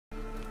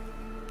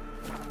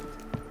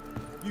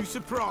You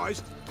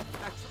surprised?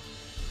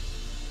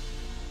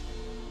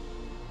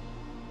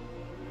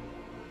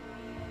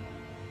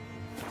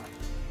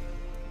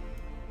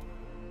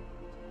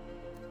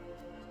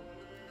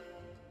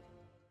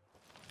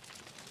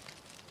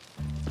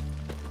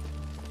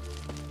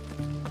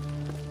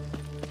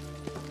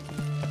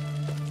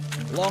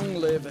 Long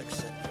live,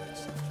 etc.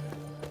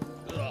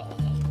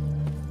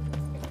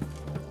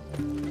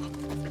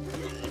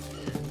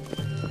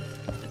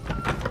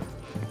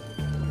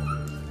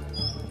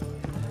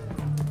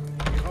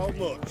 How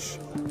much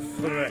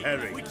for a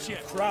herring?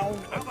 Crown.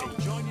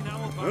 Joining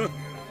our Huh?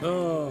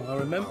 Oh, I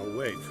remember. I'll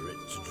wait for it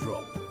to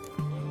drop.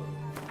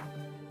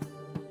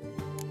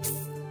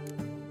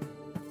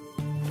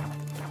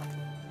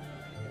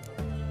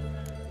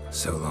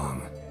 So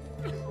long.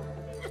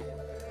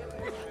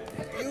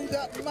 You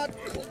that mad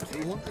cunt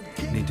who hunted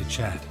king. Need to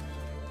chat.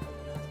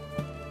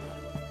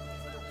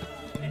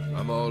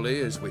 I'm all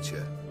ears,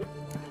 Witcher.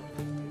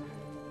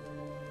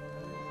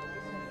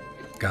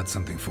 Got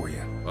something for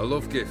you. I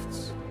love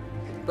gifts,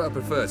 but I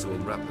prefer to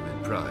unwrap them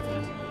in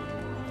private.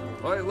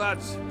 Oi,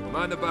 lads,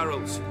 mind the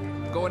barrels.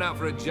 Going out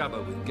for a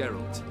jabber with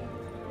Geralt.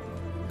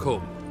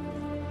 Come.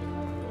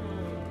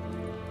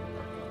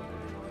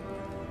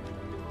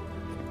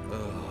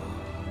 Oh,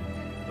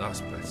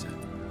 that's better.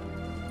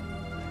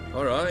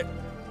 All right,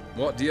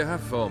 what do you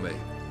have for me?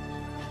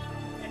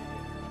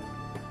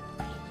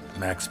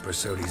 Max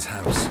Bersodi's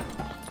house,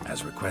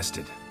 as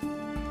requested.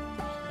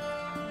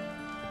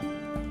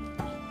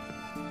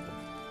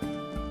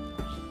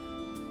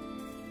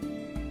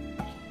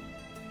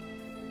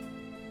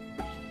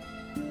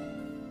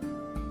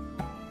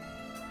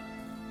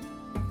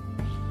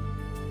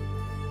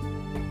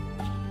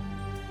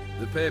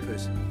 The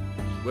papers,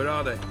 where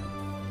are they?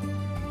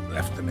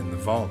 Left them in the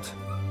vault.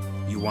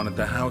 You wanted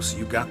the house,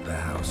 you got the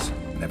house.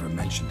 Never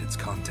mentioned its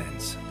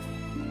contents.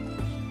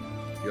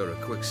 You're a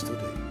quick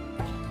study.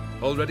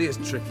 Already as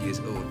tricky as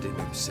Odin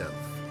himself.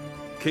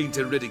 Keen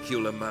to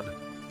ridicule a man.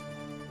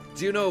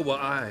 Do you know what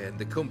I and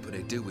the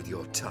company do with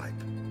your type?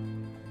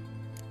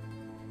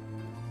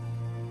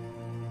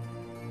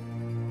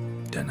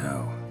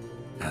 Dunno.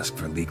 Ask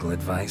for legal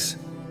advice?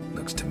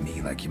 Looks to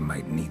me like you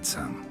might need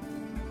some.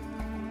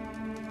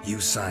 You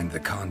signed the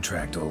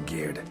contract,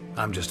 Olgierd.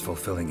 I'm just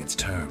fulfilling its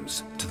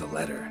terms, to the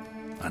letter.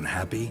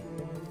 Unhappy?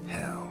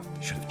 Hell,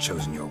 should have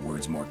chosen your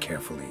words more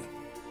carefully.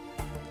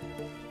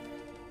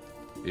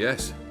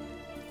 Yes,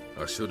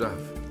 I should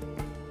have.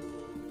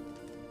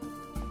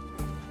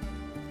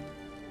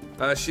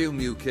 I assume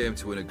you came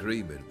to an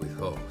agreement with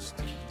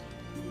Horst.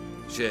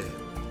 Shame.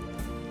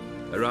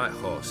 A right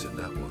horse in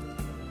that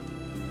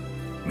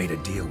one. Made a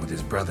deal with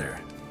his brother,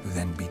 who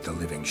then beat the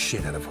living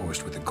shit out of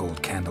Horst with a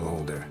gold candle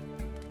holder.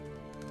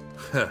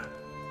 Huh.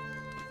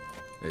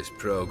 It's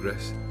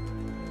progress.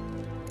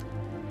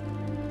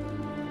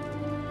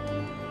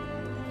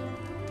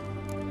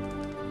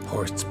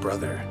 Horst's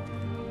brother.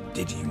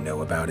 Did you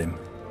know about him?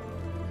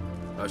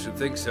 I should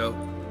think so.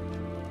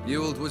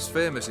 Ewald was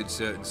famous in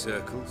certain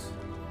circles.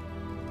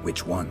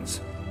 Which ones?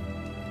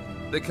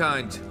 The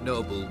kind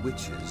noble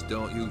witches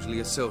don't usually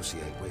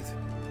associate with.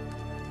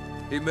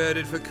 He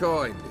murdered for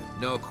coin,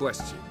 no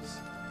questions,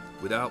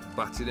 without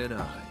batting an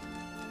eye.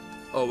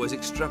 Always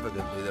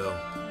extravagantly, though.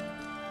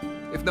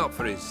 If not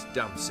for his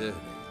damn surname,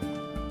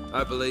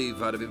 I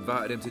believe I'd have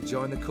invited him to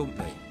join the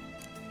company.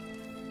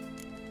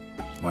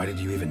 Why did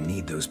you even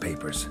need those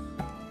papers?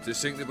 To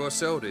sink the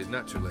Borsodis,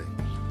 naturally.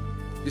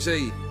 You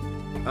see,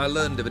 I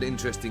learned of an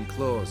interesting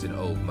clause in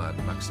old man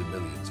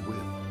Maximilian's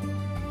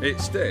will.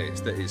 It states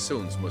that his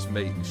sons must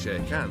meet and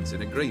shake hands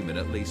in agreement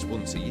at least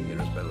once a year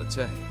at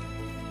Bellateig.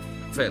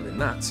 Failing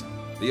that,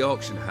 the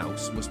auction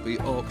house must be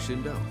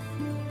auctioned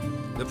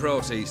off. The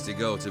proceeds to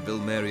go to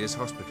Vilmeria's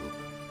hospital.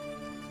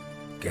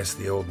 Guess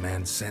the old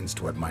man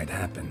sensed what might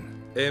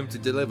happen. Aim to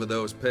deliver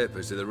those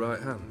papers to the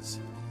right hands.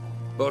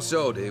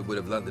 Borsodi would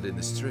have landed in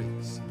the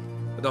streets,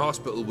 and the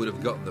hospital would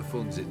have gotten the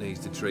funds it needs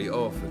to treat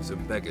orphans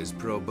and beggars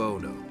pro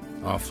bono.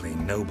 Awfully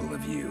noble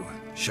of you,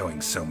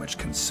 showing so much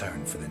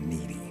concern for the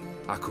needy.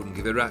 I couldn't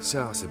give a rat's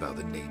ass about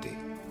the needy.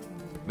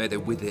 May they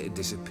wither and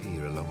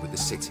disappear along with the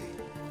city.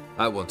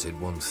 I wanted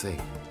one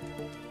thing.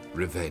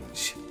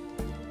 Revenge.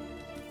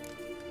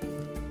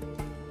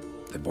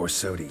 The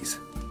Borsodis.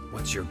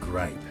 What's your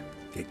gripe?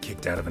 Get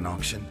kicked out of an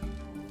auction?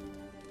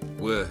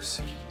 Worse.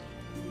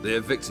 They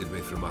evicted me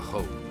from my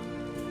home.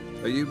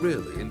 Are you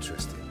really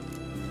interested?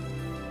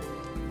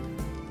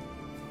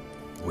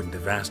 Wouldn't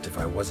have asked if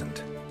I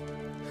wasn't.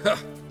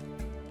 Ha!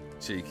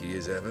 Cheeky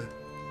as ever.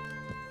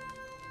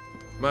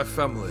 My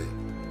family,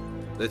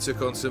 they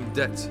took on some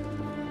debt.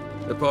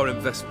 A poor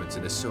investment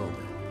in a sawmill.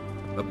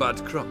 A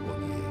bad crop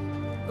one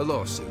year. A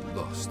lawsuit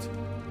lost.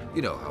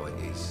 You know how it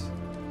is.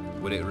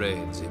 When it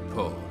rains, it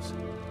pours.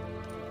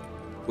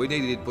 We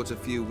needed but a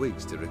few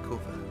weeks to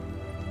recover.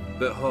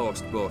 But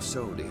Horst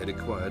Borsodi had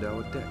acquired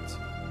our debt.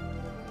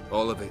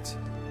 All of it.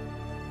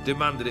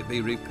 Demanded it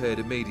be repaid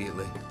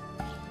immediately.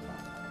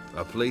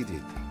 I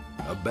pleaded.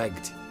 I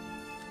begged.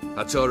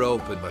 I tore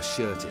open my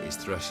shirt at his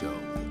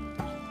threshold.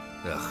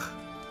 Ugh.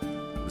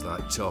 It was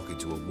like talking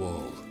to a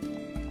wall.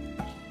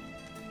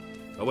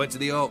 I went to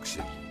the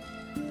auction.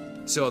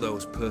 Saw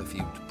those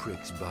perfumed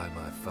pricks buy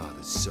my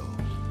father's soul.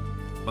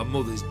 My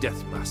mother's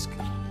death mask.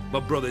 My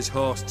brother's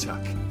horse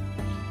tack.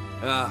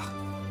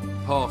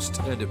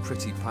 Horst earned a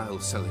pretty pile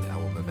selling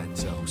our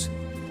mementos.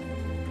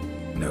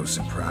 No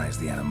surprise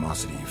the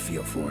animosity you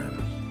feel for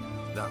him.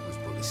 That was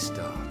but the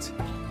start.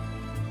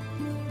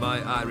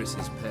 My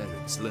Iris's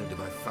parents learned of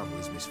my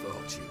family's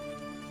misfortune,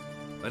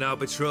 and our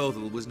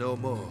betrothal was no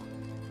more.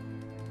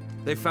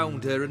 They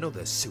found her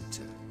another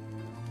suitor,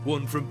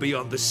 one from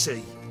beyond the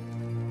sea.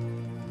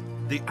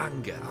 The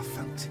anger I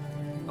felt,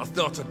 I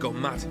thought I'd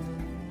gone mad.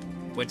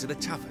 Went to the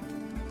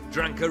tavern,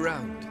 drank a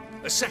round,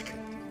 a second,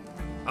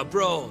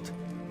 abroad,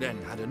 then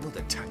had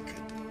another tankard.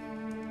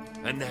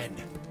 And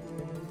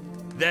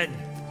then,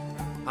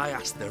 I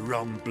asked the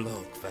wrong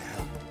bloke for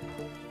help.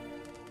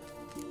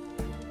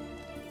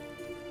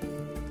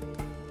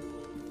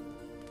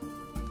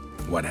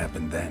 What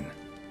happened then?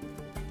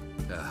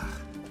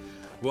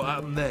 What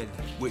happened then,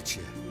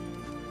 Witcher,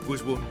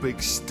 was one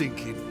big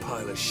stinking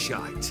pile of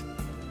shite.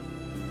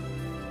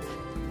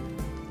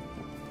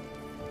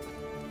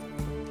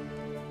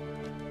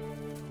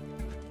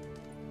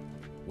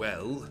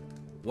 Well,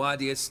 why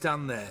do you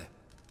stand there?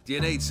 Do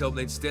you need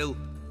something still?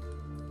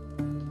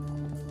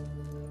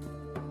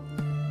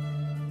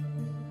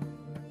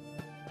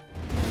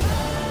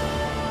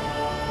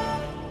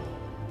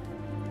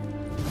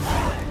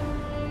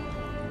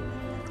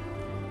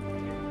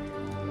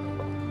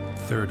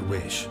 Third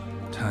wish.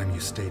 Time you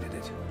stated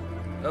it.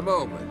 A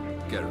moment,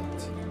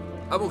 Geralt.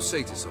 I will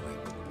see to something.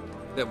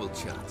 Then we'll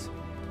chat.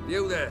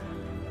 You there.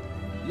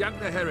 Yank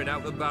the herring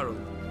out the barrel.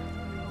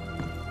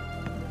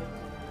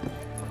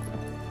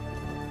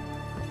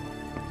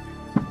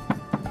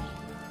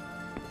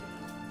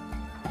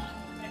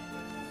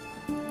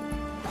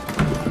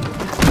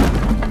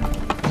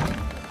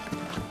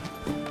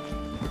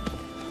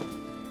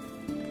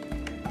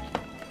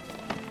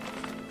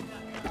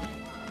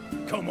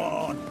 Come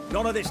on,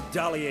 none of this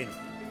dallying.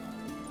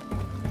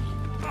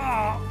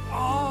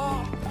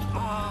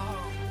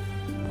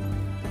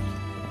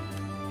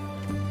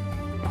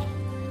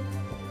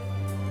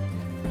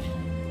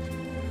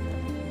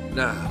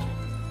 Now,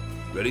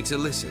 ready to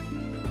listen?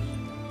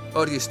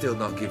 Or do you still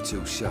not give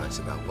two shites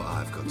about what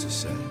I've got to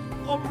say?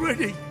 I'm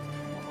ready.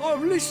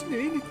 I'm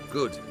listening.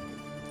 Good.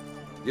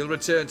 You'll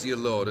return to your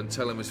lord and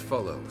tell him as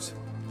follows.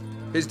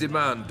 His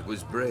demand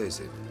was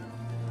brazen.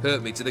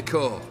 Hurt me to the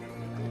core.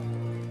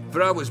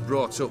 For I was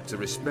brought up to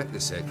respect the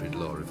sacred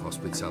law of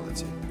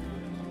hospitality.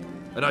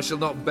 And I shall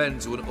not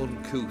bend to an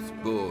uncouth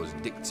boor's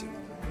dictum.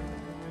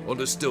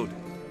 Understood?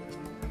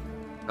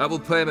 I will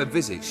pay him a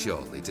visit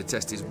shortly to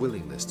test his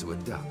willingness to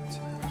adapt.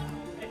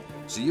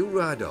 So you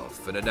ride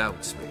off and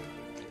announce me.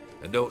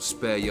 And don't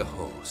spare your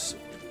horse.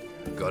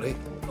 Got it?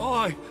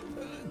 Aye,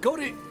 got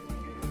it.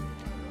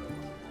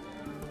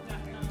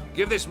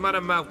 Give this man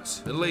a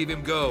mount and leave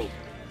him go.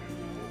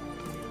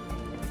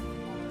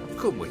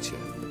 Come, Witcher.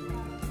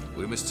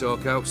 We must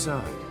talk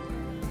outside.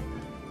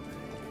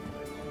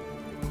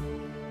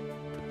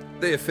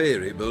 The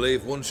Aetheri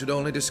believe one should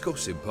only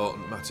discuss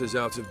important matters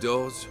out of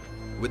doors,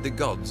 with the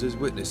gods as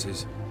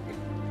witnesses.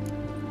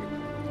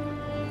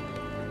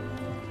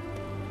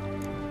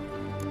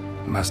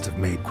 Must have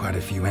made quite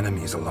a few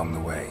enemies along the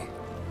way.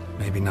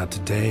 Maybe not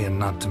today and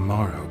not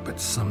tomorrow, but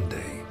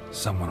someday,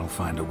 someone will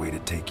find a way to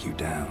take you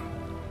down.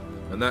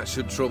 And that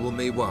should trouble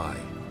me why?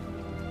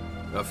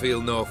 I feel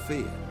no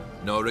fear,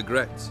 no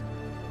regret.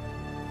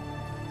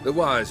 The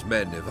wise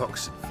men of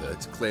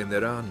Oxenfurt claim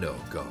there are no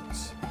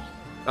gods.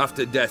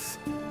 After death,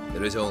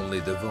 there is only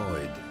the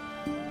void.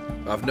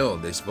 I've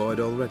known this void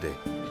already.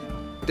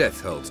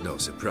 Death holds no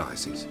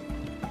surprises.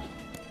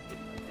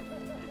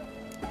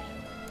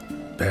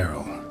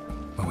 Beryl,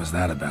 what was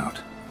that about?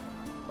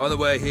 On the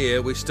way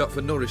here, we stopped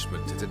for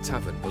nourishment at a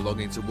tavern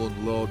belonging to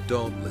one Lord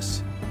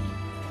Dauntless.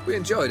 We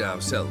enjoyed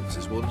ourselves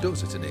as one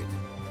does at an inn,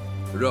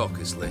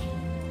 raucously.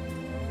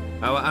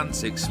 Our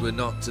antics were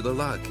not to the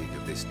liking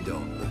of this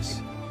Dauntless.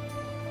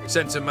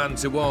 Sent a man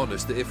to warn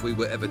us that if we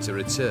were ever to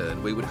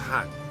return, we would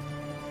hang.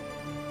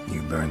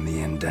 You burned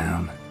the inn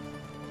down?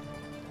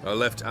 I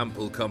left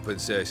ample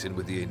compensation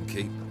with the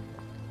innkeep.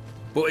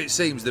 But it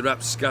seems the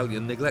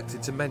rapscallion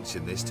neglected to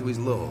mention this to his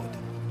lord.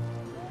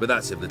 But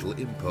that's of little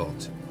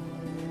import.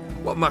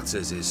 What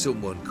matters is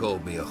someone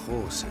called me a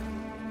whoreson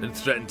and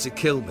threatened to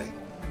kill me.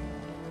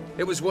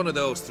 It was one of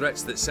those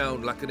threats that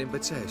sound like an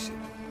invitation.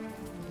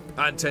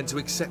 I intend to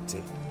accept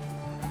it.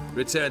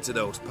 Return to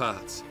those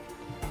parts.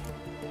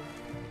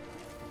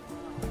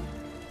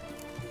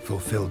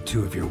 Fulfilled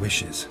 2 of your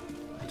wishes.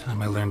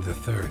 Time I learned the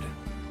 3rd.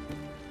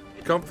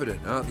 Confident,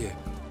 aren't you?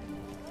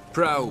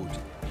 Proud,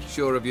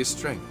 sure of your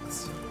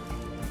strengths.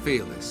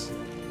 Fearless.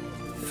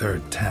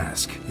 3rd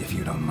task, if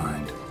you don't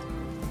mind.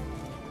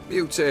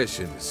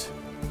 Mutations.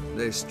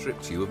 They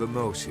stripped you of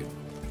emotion.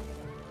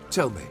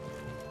 Tell me,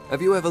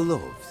 have you ever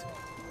loved?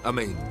 I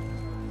mean,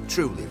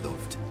 truly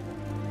loved?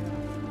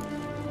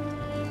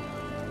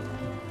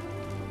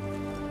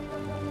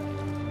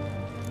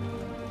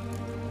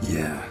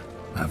 Yeah,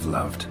 I've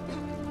loved.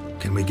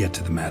 Can we get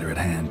to the matter at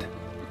hand?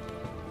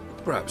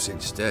 Perhaps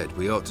instead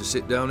we ought to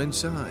sit down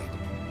inside.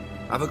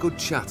 Have a good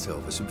chat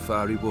over some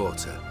fiery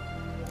water.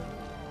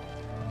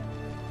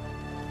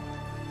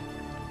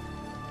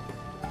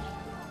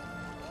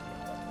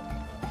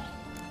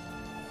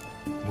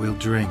 We'll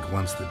drink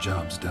once the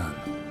job's done.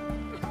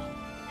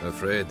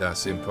 Afraid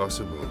that's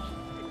impossible.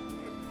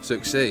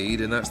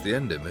 Succeed and that's the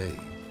end of me.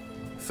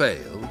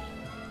 Fail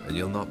and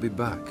you'll not be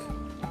back.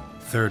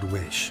 Third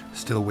wish.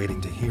 Still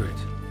waiting to hear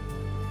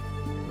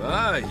it.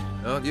 Aye,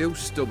 aren't you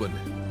stubborn?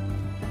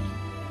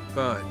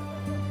 Fine.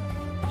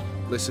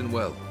 Listen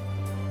well.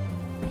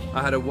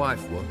 I had a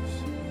wife once.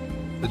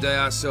 The day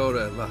I saw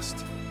her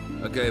last,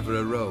 I gave her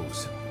a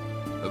rose.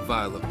 A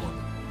violet one.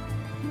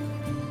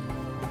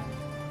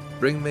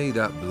 Bring me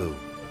that blue.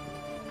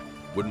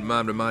 Wouldn't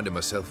mind reminding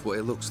myself what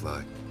it looks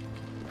like.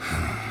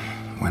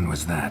 When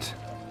was that?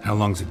 How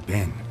long's it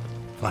been?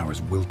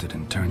 Flowers wilted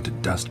and turned to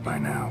dust by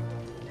now.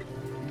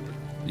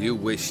 You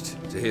wished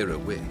to hear a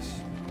wish.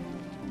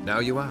 Now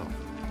you have.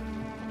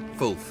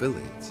 Fulfill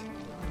it.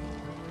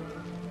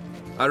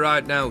 I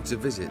ride now to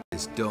visit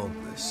this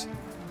Dauntless,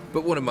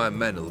 but one of my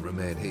men will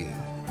remain here.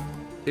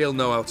 He'll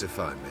know how to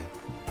find me.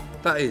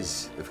 That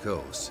is, of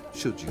course,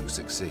 should you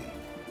succeed.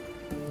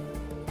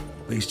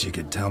 At least you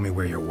could tell me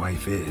where your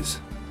wife is.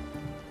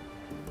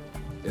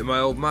 In my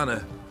old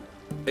manor,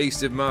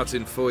 east of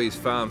Martin Foy's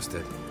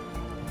farmstead.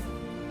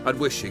 I'd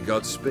wish you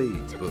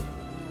Godspeed, but,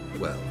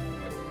 well,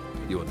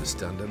 you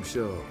understand, I'm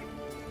sure.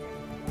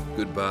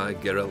 Goodbye,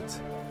 Geralt.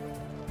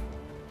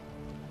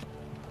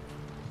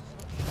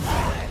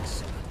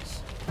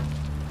 Excellent.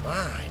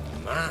 My.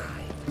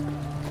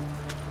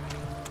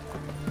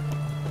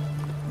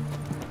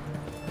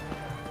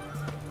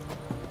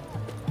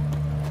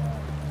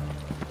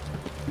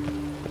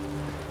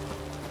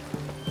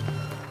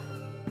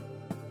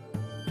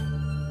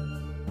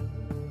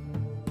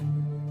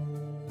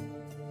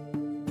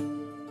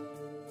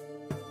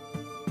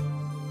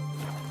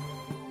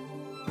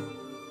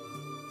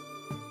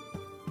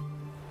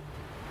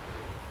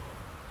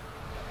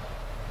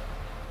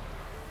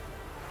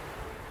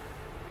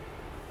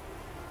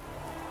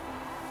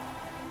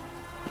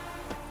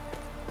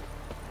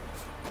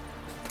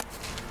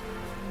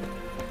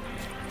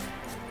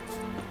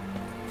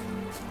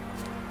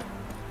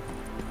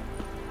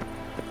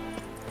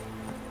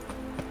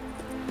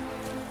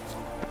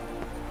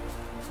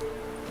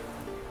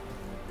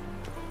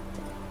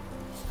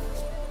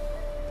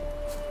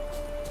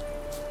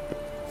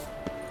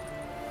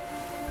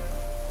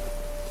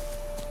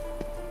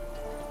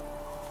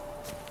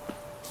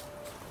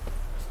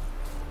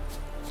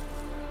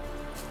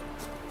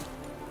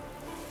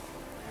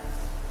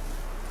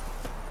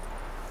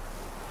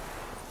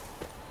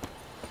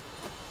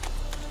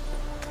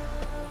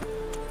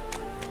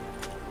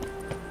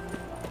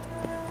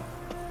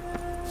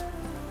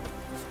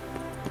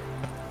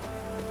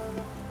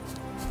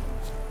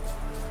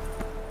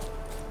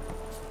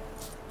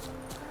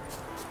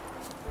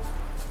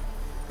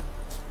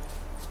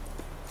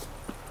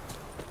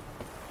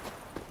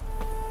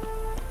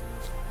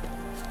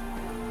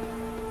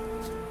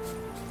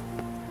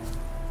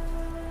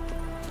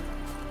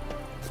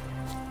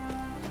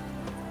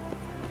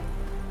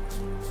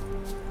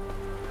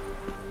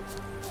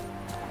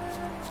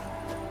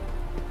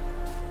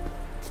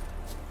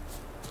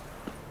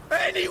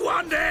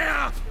 Anyone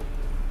there?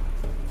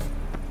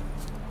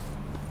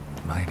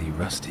 Mighty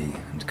rusty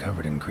and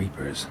covered in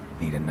creepers.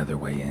 Need another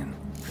way in.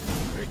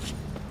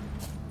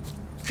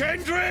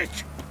 Kendrick!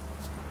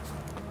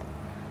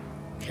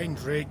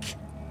 Kendrick?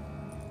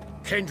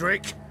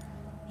 Kendrick?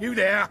 You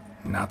there?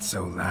 Not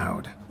so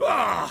loud.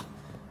 Ah!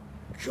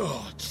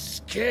 God,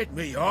 scared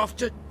me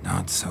after.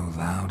 Not so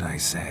loud, I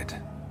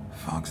said.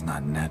 Fog's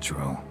not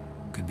natural.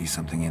 Could be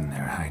something in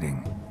there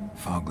hiding.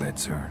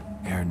 Foglets or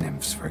air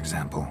nymphs, for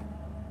example.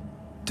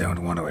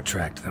 Don't want to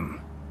attract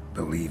them.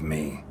 Believe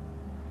me.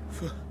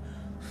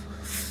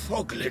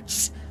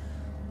 Foglets?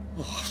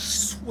 Oh,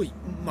 sweet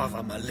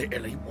mother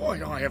Melitterly,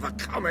 why'd I ever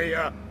come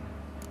here?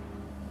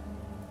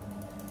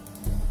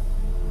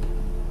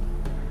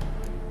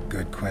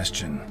 Good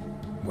question.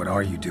 What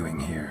are you doing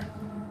here?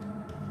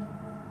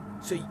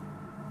 See,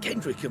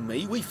 Kendrick and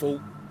me, we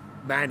thought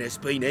Manor's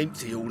been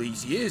empty all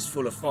these years,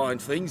 full of fine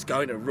things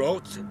going to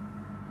rot.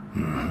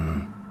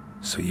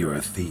 So you're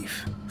a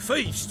thief?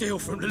 Thieves steal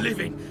from the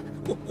living.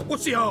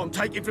 What's the harm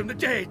taking from the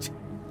dead?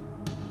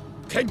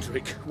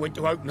 Kendrick went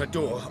to open the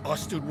door. I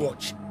stood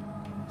watch.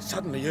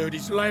 Suddenly heard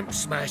his lamp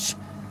smash.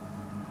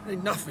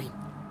 Then nothing.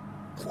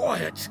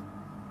 Quiet.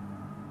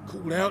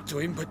 Called out to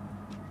him, but...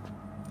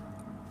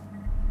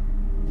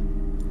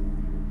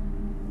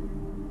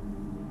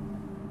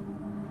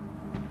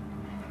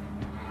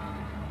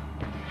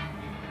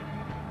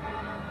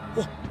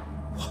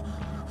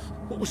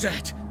 What was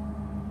that?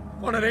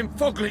 One of them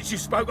foglets you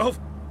spoke of?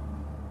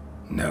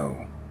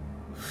 No.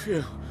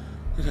 Phew.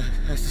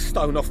 That's a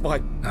stone off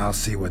my... I'll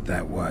see what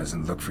that was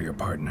and look for your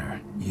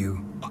partner.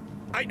 You...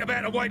 Ain't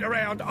about to wait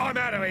around. I'm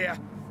out of here.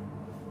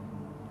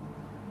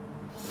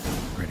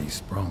 Pretty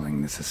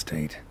sprawling, this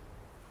estate.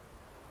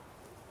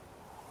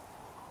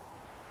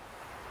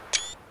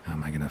 How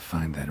am I gonna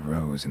find that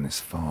rose in this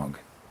fog?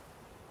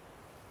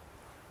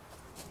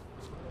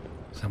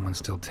 Someone's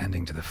still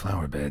tending to the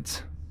flower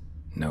beds.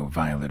 No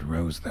violet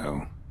rose,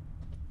 though.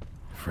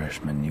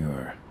 Fresh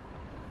manure.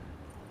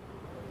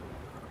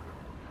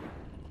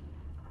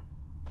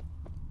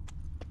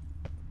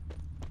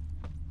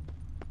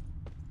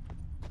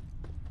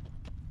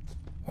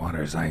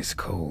 Water's ice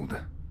cold.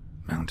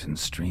 Mountain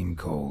stream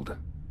cold.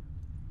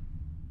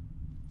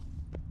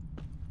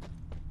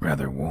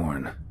 Rather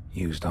worn.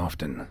 Used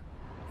often.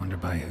 Wonder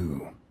by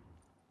who?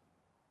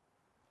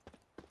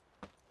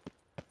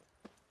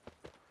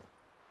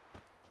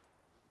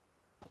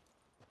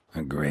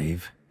 A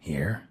grave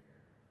here?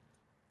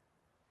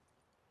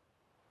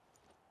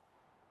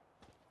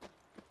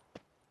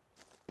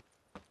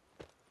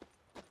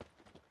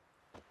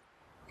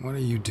 What are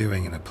you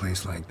doing in a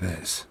place like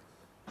this?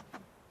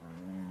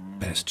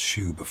 Best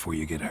shoe before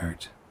you get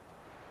hurt.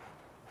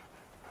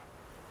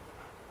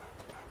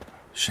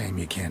 Shame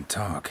you can't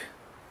talk.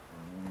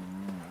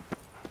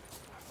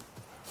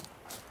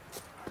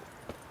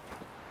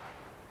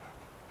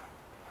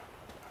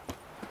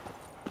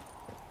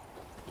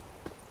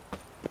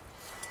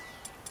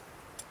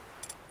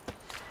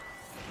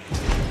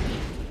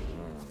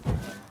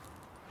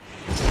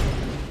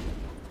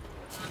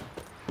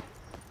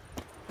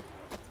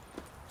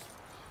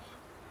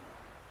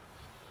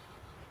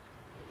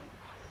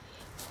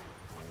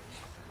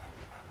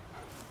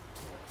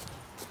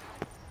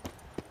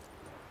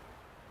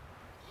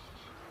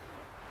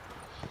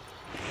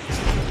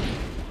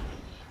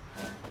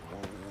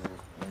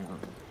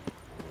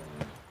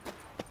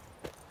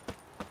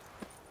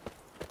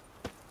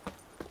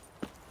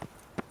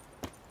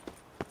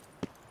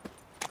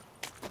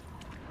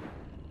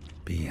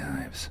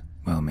 Beehives,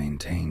 well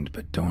maintained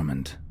but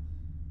dormant.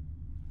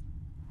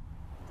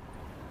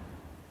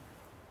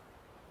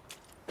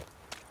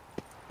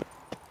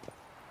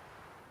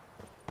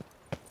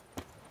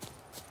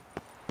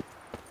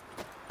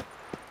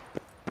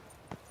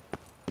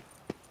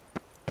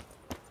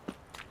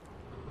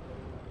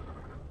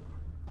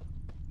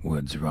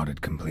 Woods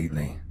rotted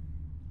completely.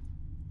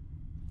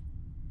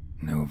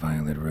 No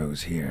violet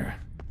rose here.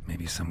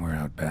 Maybe somewhere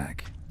out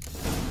back.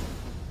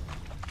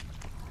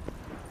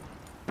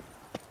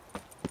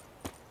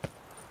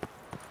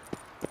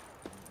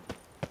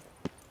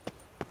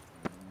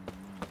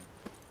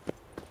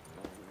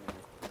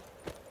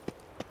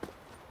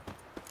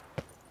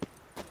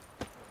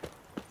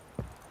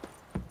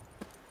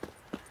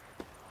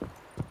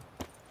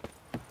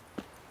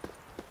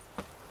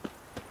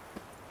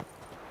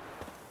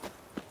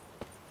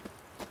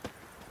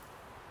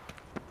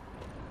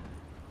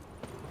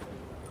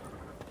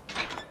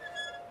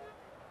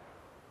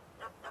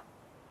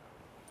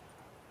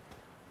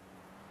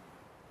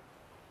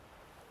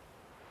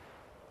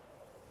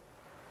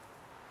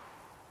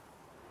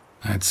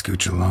 I'd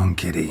scooch along,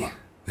 kitty.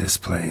 This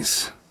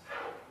place.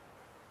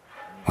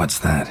 What's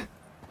that?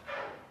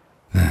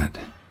 That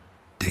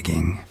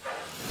digging?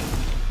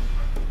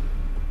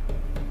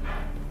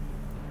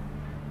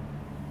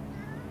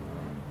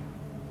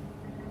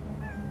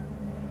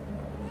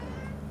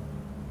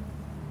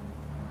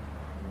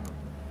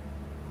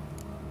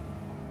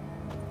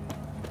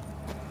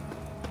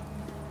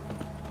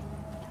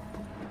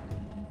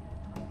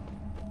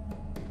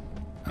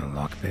 A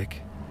lockpick?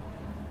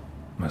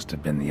 Must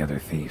have been the other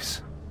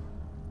thieves.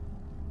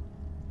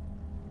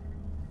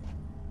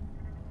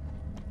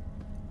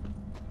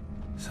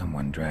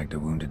 Someone dragged a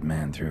wounded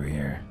man through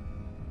here.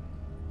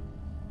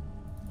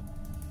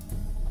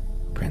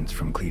 Prints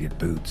from cleated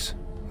boots,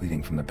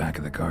 leading from the back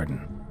of the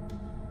garden.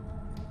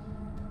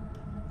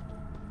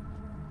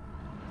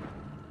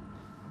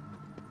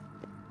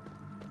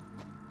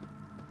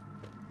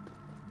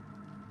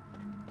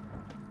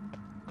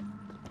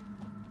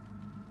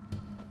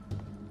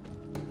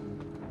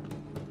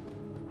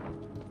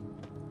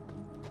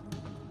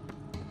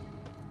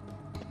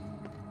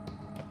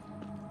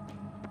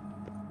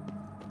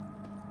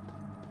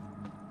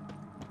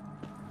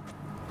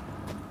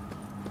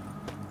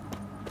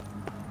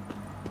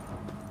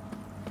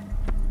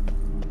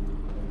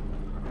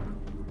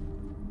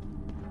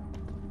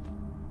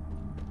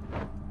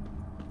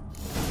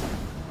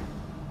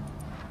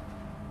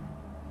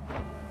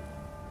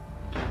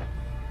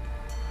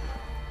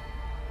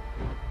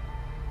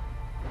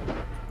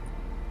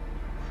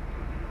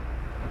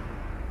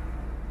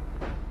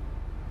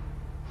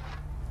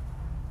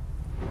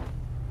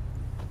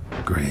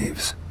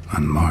 Graves,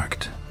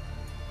 unmarked,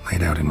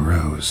 laid out in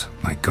rows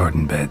like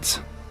garden beds.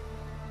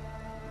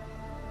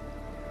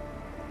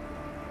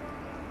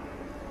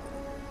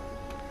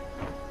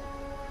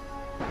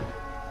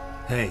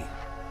 Hey.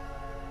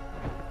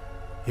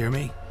 Hear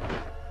me?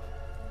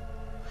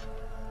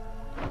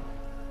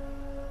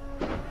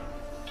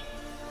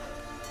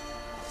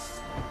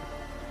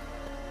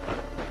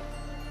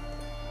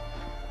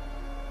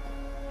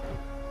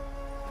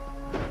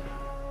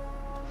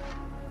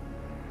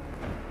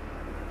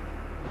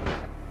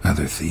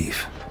 Another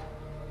thief.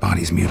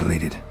 Bodies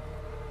mutilated.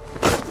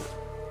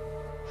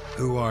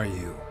 Who are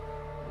you?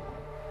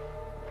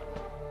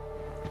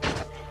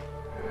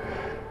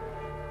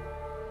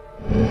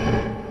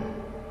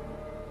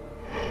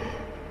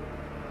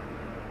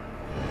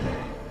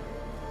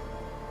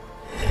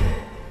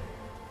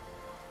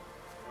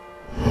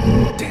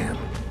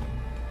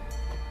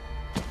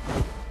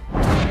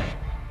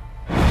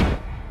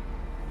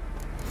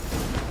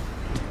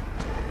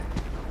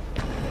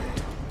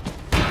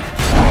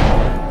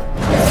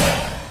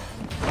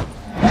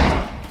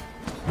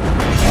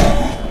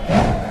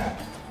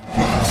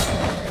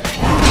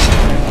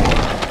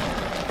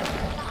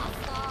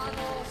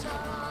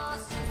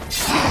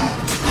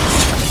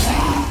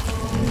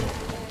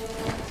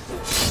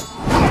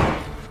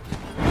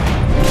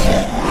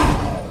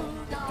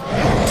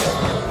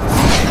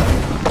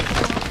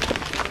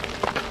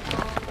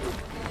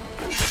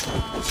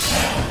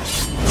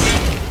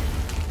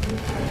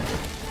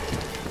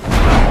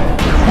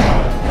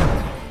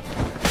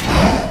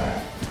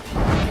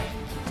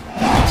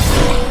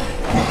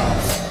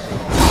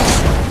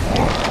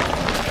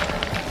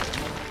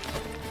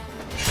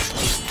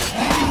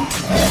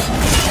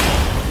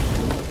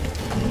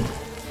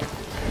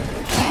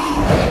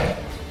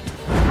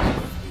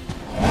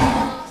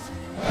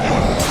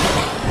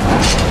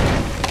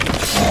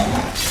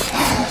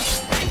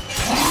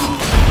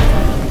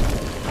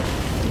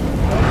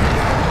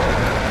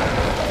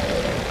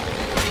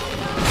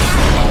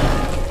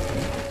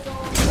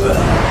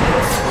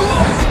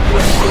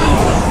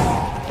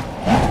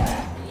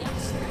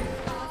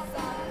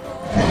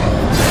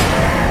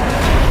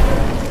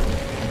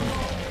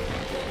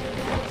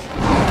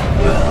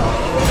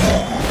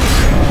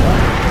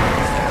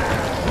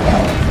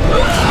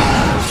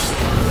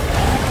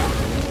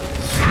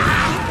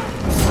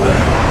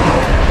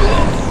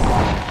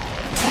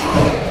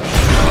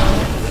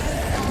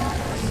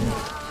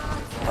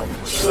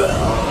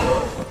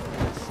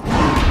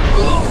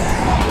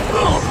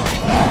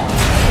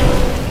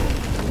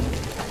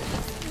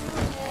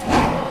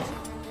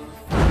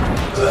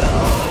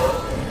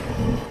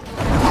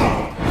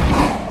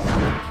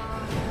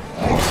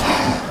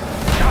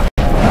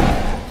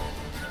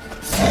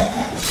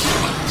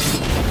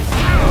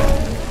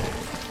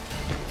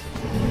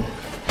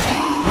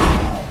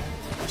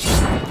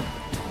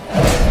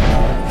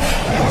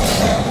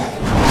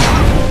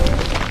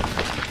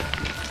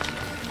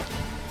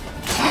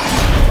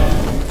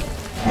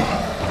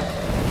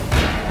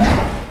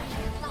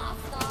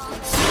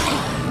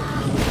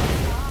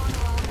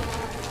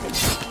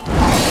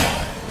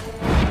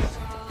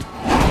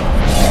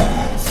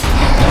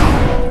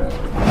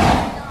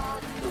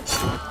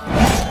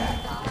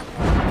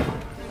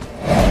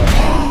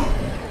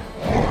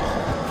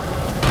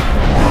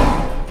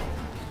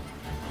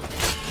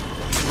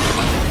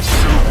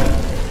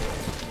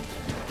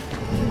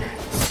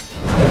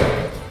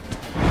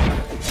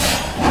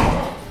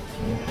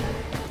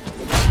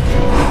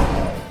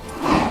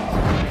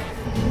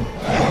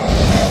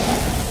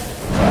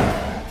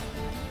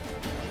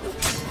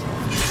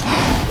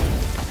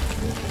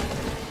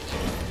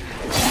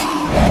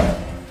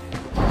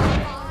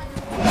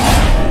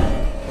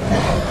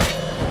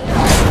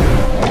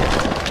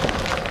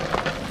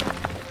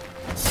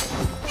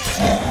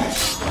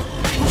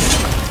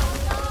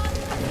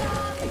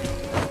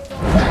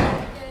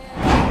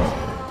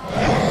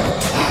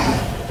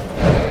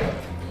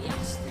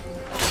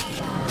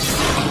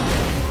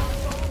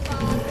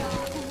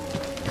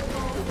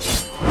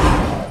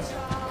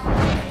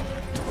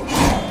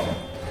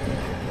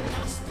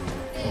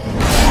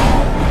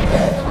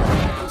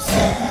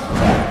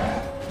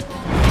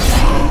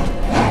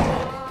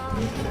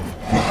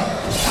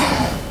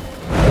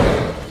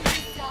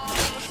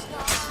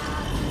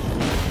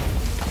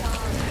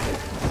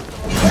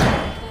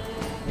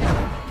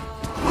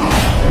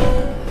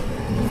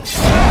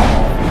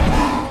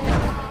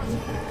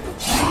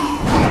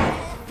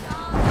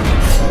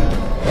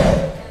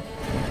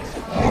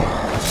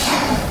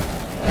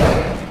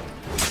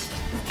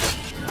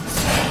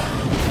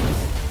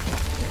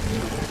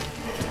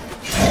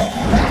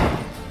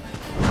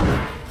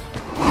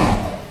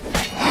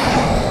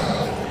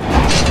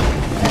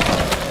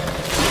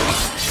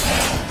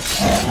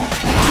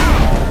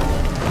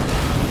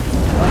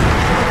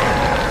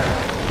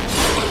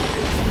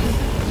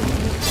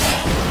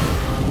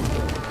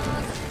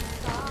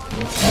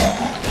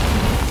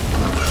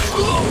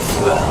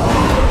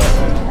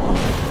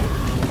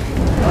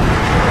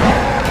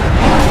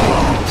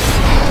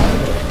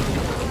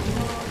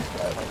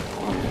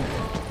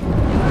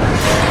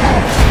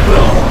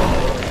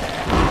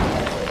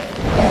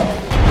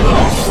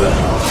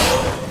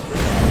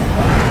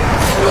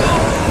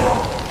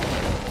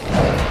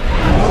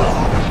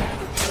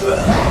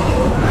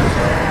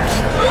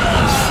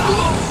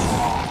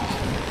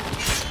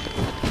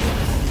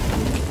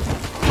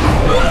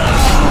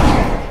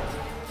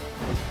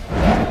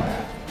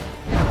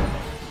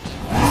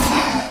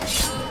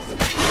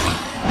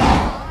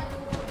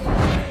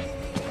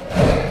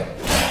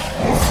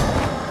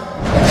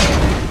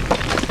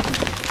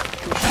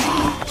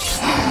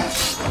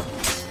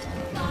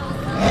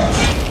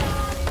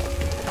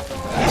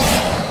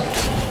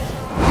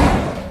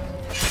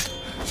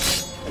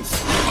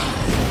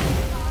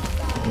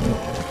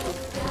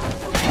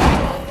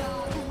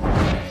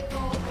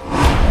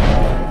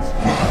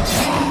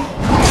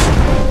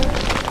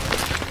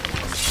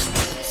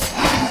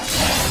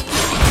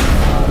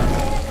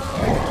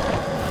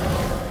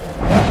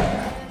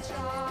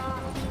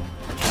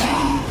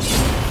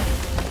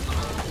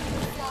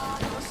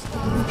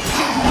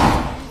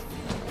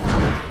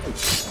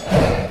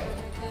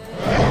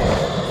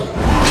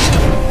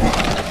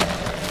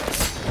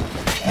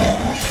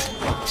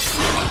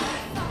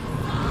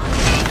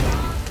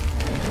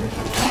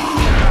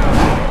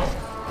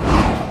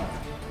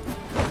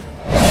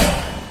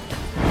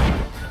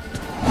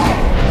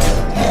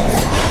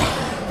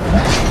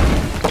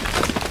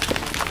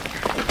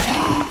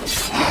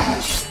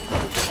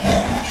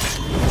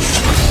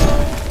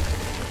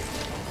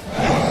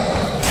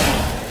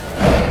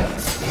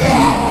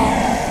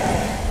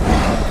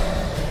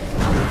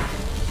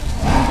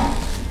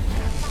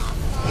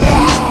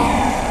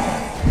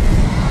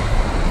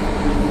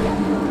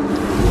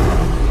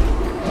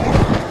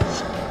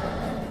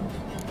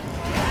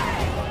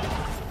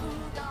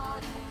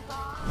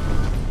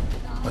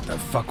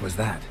 fuck was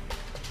that?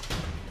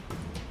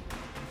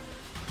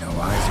 No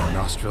eyes or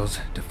nostrils,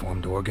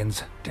 deformed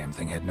organs. Damn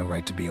thing had no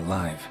right to be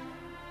alive.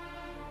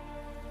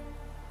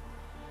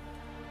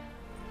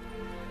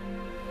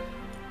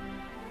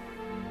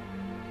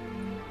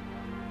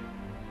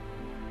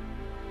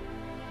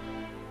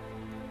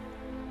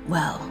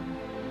 Well,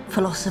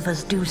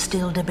 philosophers do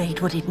still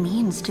debate what it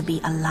means to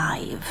be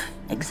alive,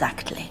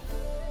 exactly.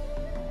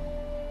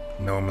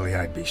 Normally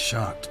I'd be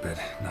shocked, but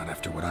not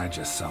after what I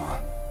just saw.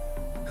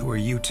 Who are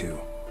you two?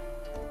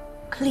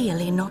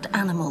 Clearly not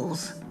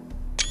animals.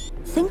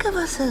 Think of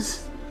us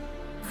as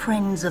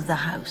friends of the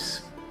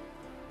house.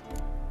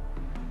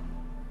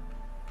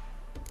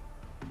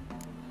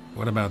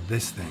 What about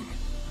this thing?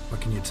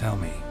 What can you tell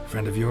me?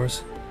 Friend of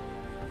yours?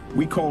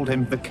 We called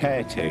him the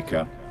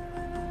Caretaker.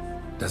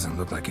 Doesn't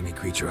look like any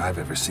creature I've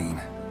ever seen.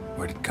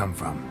 Where'd it come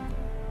from?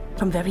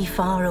 From very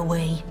far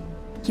away.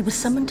 He was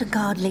summoned to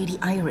guard Lady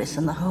Iris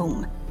in the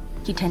home.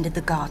 He tended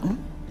the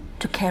garden,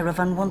 took care of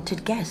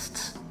unwanted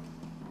guests.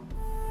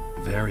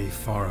 Very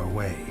far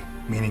away.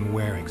 Meaning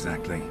where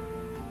exactly?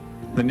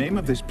 The name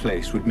of this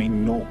place would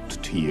mean naught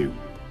to you.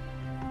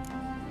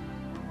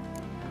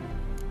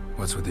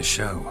 What's with the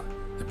show?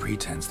 The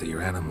pretense that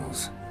you're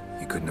animals.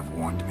 You couldn't have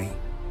warned me?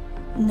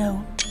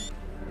 No.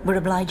 We're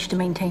obliged to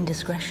maintain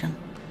discretion.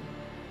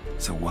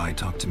 So why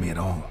talk to me at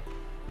all?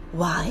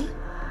 Why?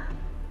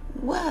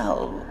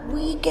 Well,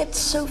 we get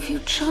so few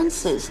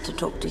chances to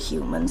talk to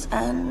humans,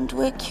 and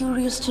we're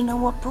curious to know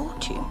what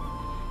brought you.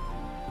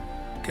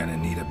 Gonna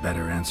need a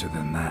better answer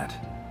than that.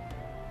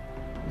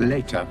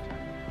 Later.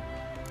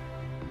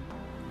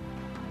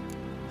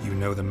 You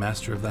know the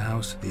master of the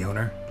house, the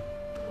owner?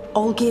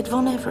 Olgierd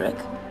von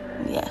Everec?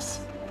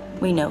 Yes.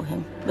 We know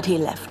him, but he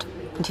left,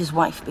 and his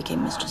wife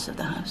became mistress of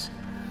the house.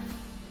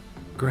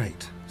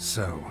 Great.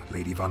 So,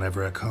 Lady von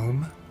Everec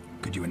home?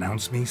 Could you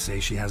announce me, say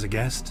she has a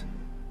guest?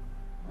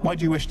 Why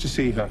do you wish to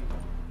see her?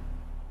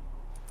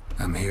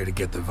 I'm here to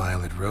get the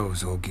violet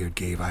rose Olgierd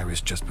gave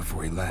Iris just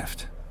before he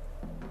left.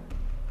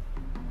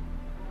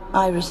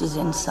 Iris is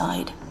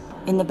inside,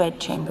 in the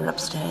bedchamber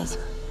upstairs.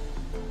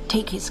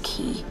 Take his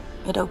key.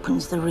 It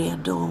opens the rear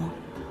door.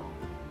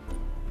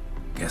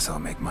 Guess I'll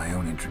make my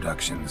own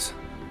introductions.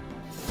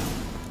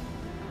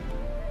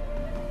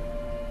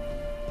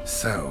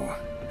 So,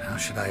 how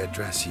should I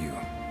address you?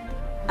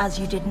 As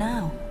you did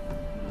now.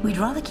 We'd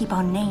rather keep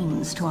our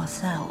names to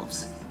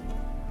ourselves.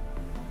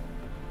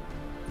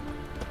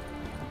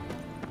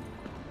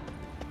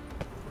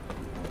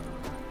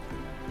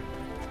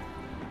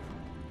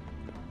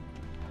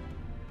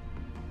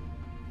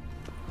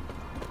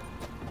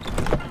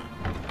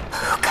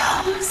 Who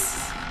comes?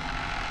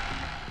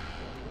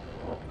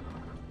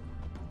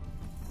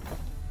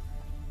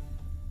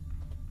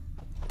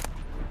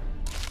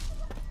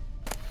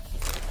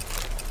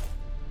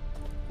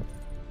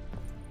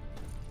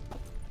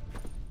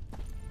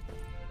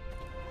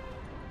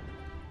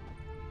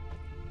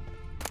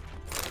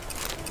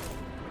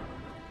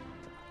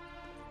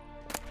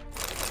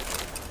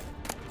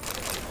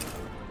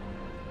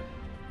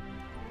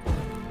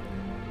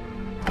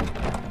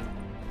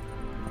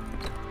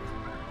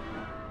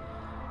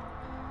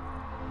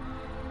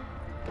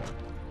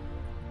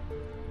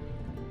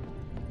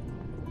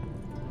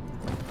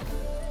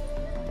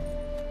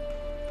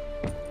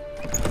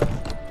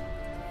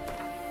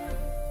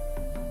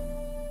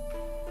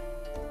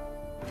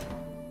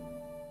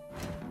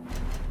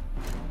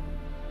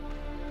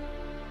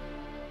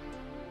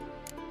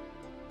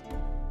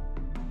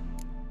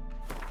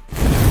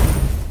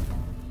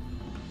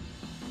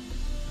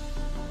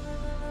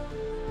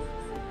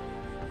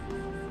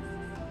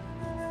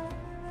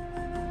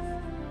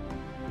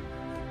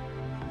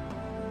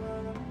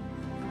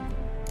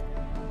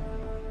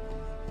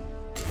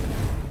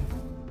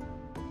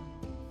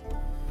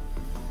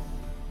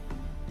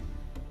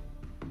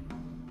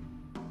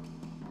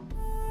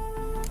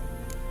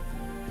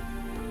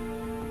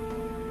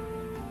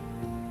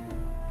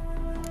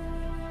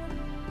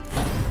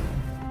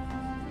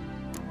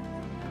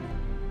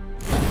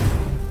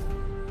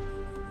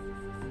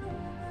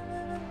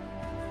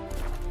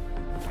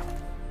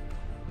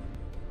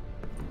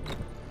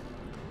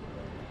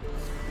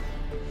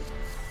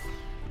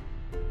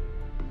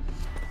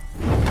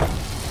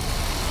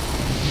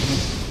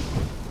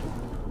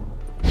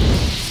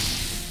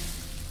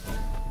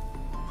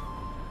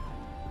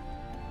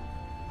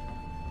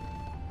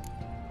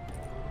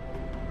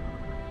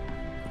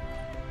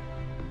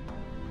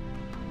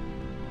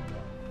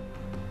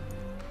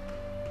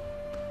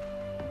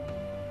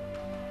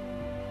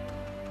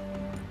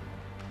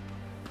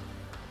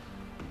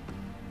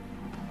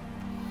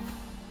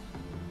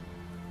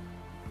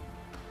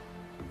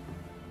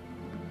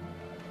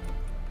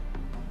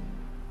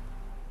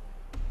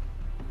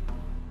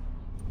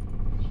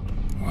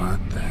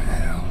 What the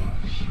hell?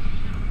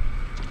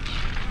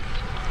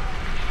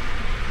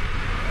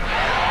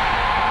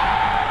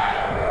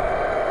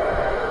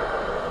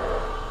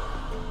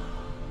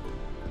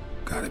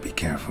 Gotta be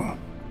careful.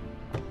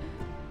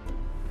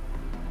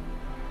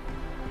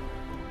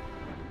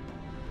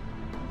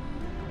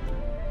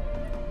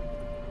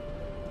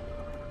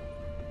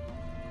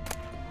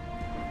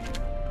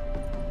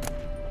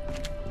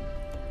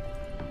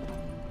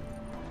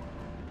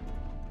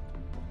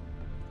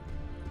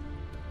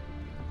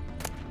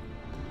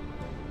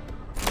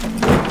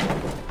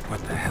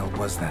 What the hell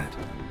was that?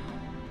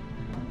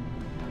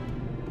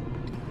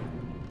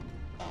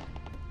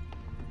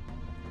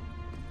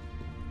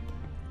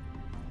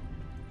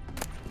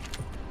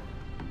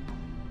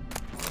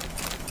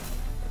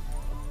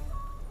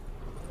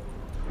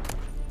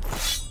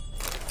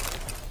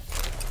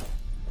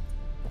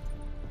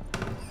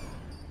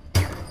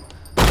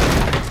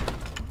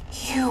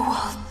 You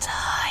will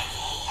die.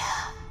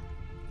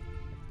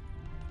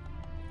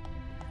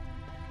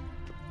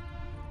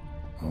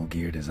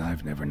 Olgierd as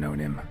I've never known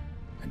him.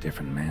 A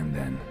different man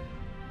then.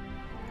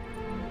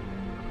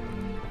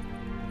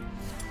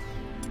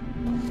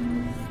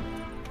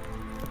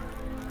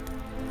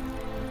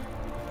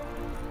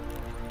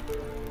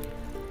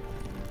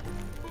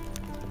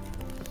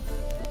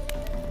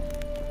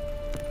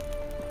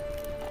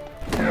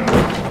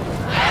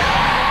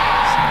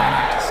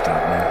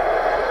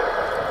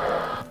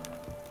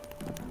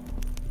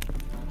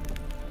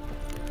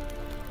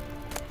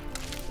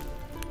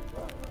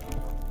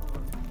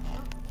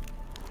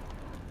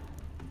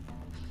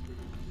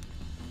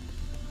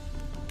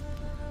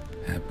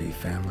 Happy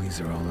families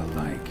are all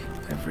alike.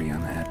 Every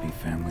unhappy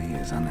family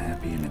is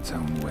unhappy in its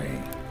own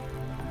way.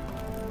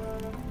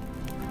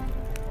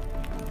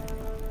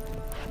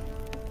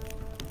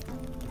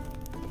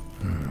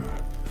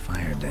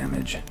 Fire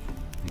damage.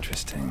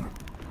 Interesting.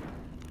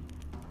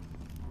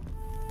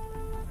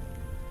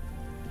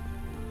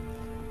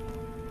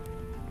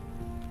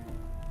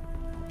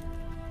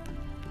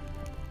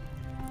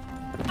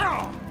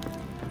 Ah!